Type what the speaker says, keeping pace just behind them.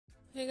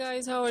Hey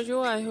guys, how are you?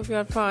 I hope you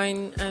are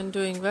fine and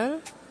doing well.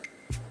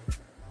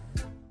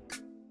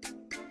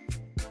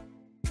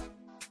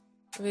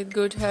 With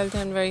good health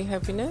and very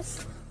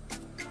happiness.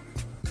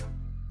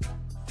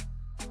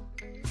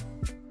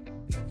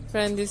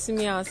 Friend, this is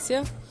me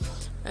Asya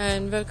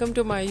and welcome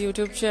to my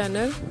YouTube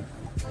channel,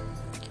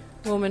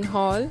 Woman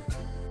Haul.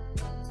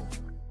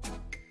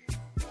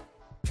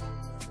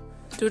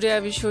 Today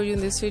I will show you in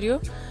this video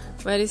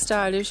very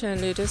stylish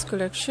and latest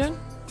collection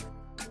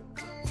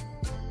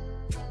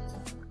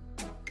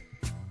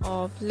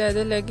of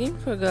leather legging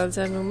for girls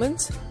and women.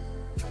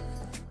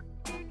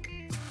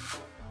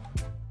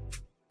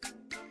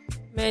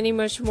 Many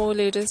much more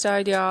latest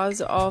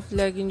ideas of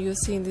legging you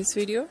see in this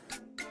video.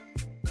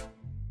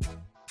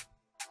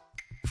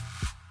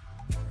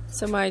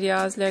 Some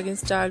ideas legging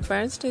style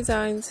pants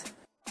designs.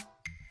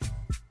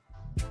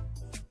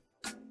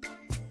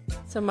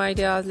 Some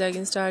ideas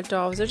legging style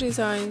trouser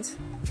designs.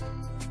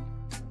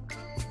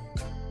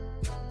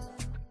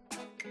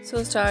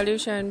 So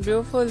stylish and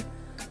beautiful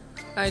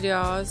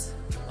ideas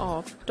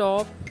of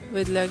top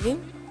with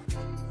legging,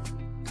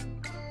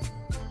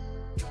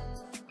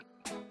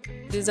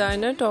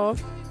 designer top,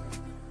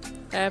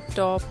 ab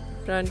top,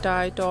 front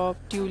tie top,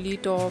 tulle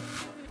top,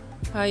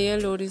 high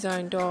and low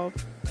design top,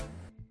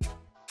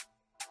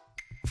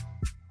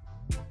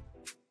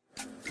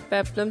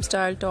 peplum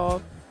style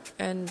top,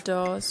 and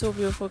so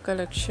beautiful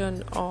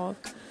collection of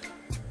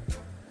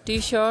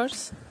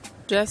t-shirts,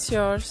 dress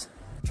shirts,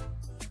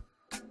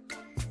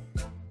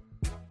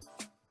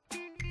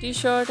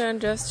 t-shirt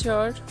and dress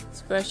shirt,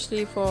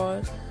 especially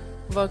for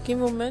working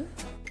women.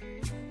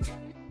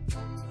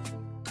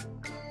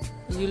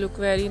 You look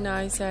very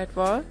nice at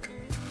work.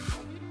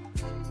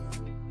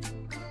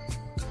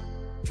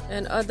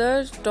 And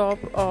other top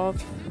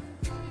of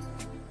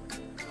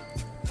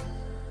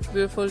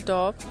beautiful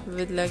top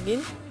with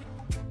legging,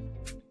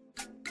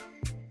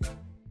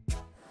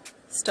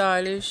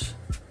 stylish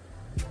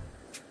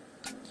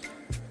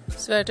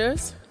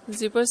sweaters,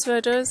 zipper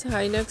sweaters,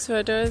 high neck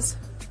sweaters,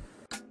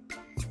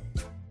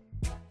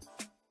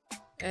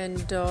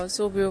 and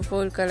so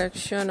beautiful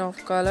collection of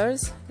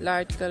colors,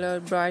 light color,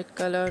 bright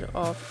color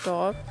of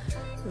top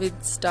with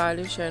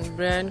stylish and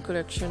brand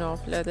collection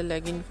of leather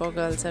legging for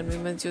girls and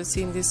women you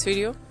see in this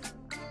video.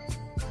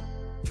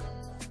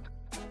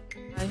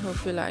 I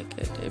hope you like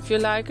it. If you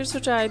like it, so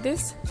try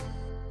this.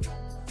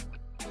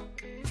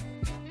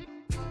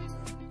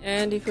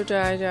 And if you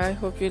try it, I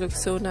hope you look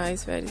so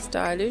nice, very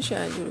stylish,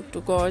 and you look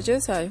too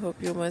gorgeous. I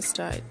hope you must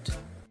try it.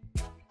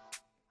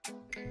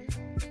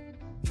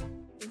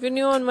 If you're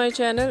new on my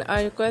channel,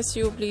 I request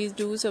you please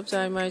do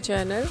subscribe my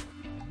channel.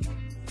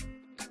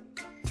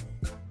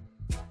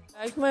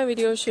 Like my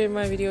video, share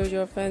my video with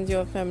your friends,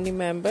 your family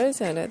members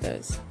and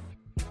others.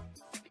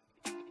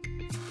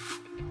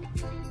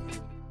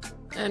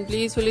 And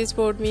please fully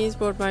support me,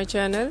 support my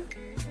channel.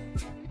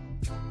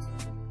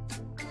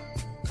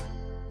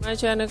 My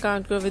channel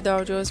can't grow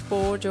without your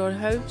support, your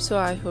help, so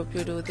I hope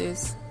you do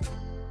this.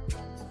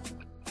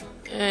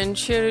 And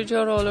share it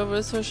your all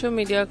over social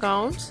media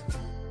accounts.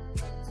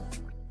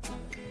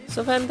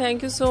 So friends,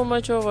 thank you so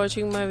much for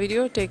watching my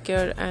video. Take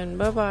care and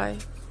bye bye.